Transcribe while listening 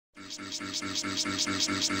You now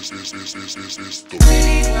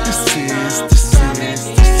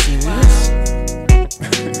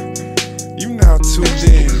tuned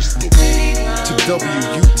in to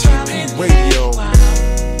WUTP Radio.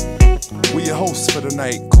 We your hosts for the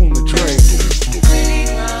night, Cool and Dre.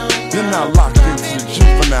 You're now locked into the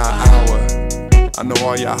Juvenile Hour. I know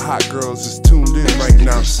all y'all hot girls is tuned in right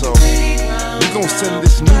now, so we gon' send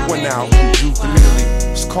this new one out from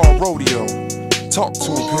Juvenile. It's called Rodeo. Talk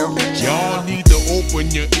to him, pimp. Y'all need to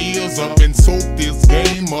open your ears up and soak this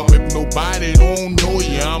game up. If nobody don't know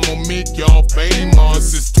you, I'ma make y'all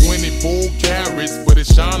famous. It's 24 carats, but it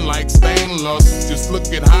shine like stainless. Just look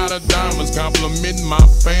at how the diamonds compliment my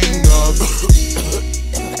fingers.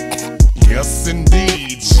 Yes,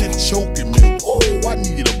 indeed, shit choking me. Oh, I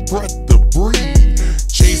need a breath to breathe.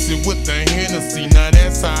 Chase it with the Hennessy, now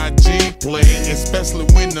that's how G play. Especially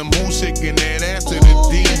when the moon shaking that ass to the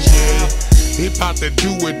DJ. They bout to do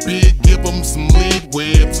it big, give them some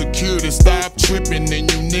leeway. Security stop tripping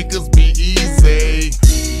and you niggas be easy.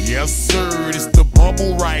 Yes sir, it's the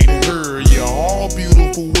bubble right here. You're all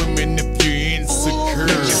beautiful women if you're insecure.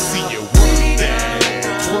 Let me see you work that,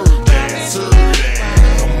 twerk that, serve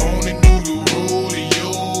that. Come on and do the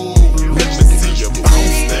rodeo. Let me see you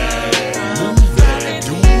bounce that, move that,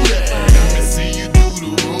 do that. Let me see you do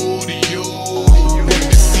the rodeo. Let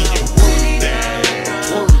me see you work that,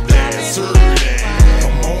 twerk that, serve that.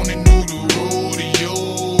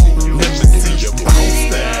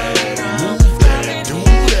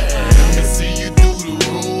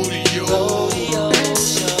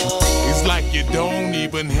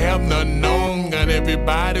 Have nothing on, got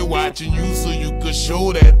everybody watching you so you could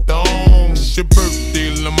show that thong. It's your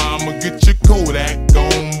birthday, la mama, get your Kodak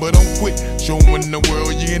on. But don't quit showing the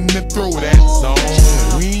world you in the throw that song.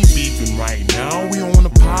 We ain't beefing right now, we on a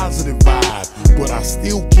positive vibe. But I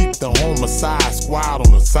still keep the homicide squad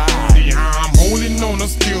on the side. See how I'm holding on the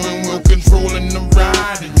steering wheel, controlling the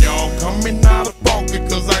ride. And y'all coming out of pocket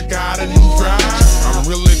cause I got it in drive. I'm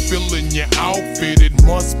really feeling your outfit, it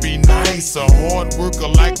must be nice. A hard worker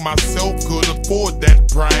like myself could afford that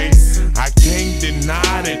price. I can't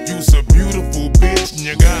deny that you's a beautiful bitch. And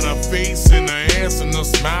you got a face and an ass and a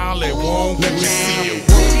smile that won't let me see you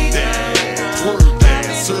work that, twerk that,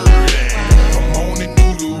 serve that. Come on and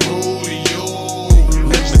do the rodeo.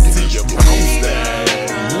 Let me see you bounce that,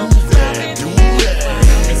 move that, do that.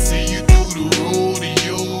 Let me see you do the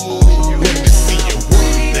rodeo. Let me see you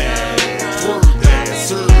work that, twerk that,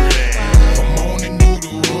 serve that. Come on and do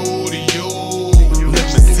the rodeo. Let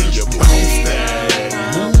me see you bounce that,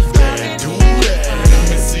 move that, do that. Let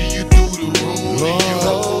me see you do the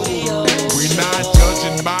rodeo. We're not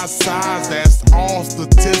judging by size, that's all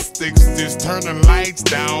statistics. Just turning lights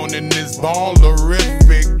down in this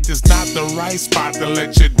ballerific. It's not the right spot to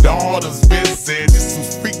let your daughters visit. There's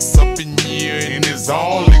some freaks up in here and it's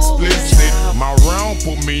all explicit. My round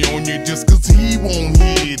put me on you just cause he won't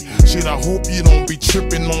hit. Shit, I hope you don't be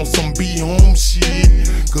tripping on some be home shit.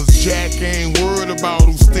 Cause Jack ain't worried about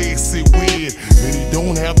who Stacy with. And he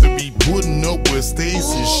don't have to be putting up with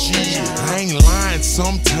Stacy's shit. I ain't lying,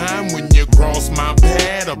 sometime when you cross my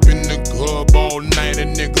path up in the club all night, a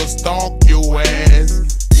nigga stalk your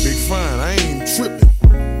ass. Big fine, I ain't tripping.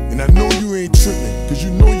 And I know you ain't tripping, cause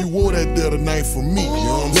you know you wore that the other night for me. You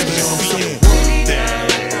know what I'm saying?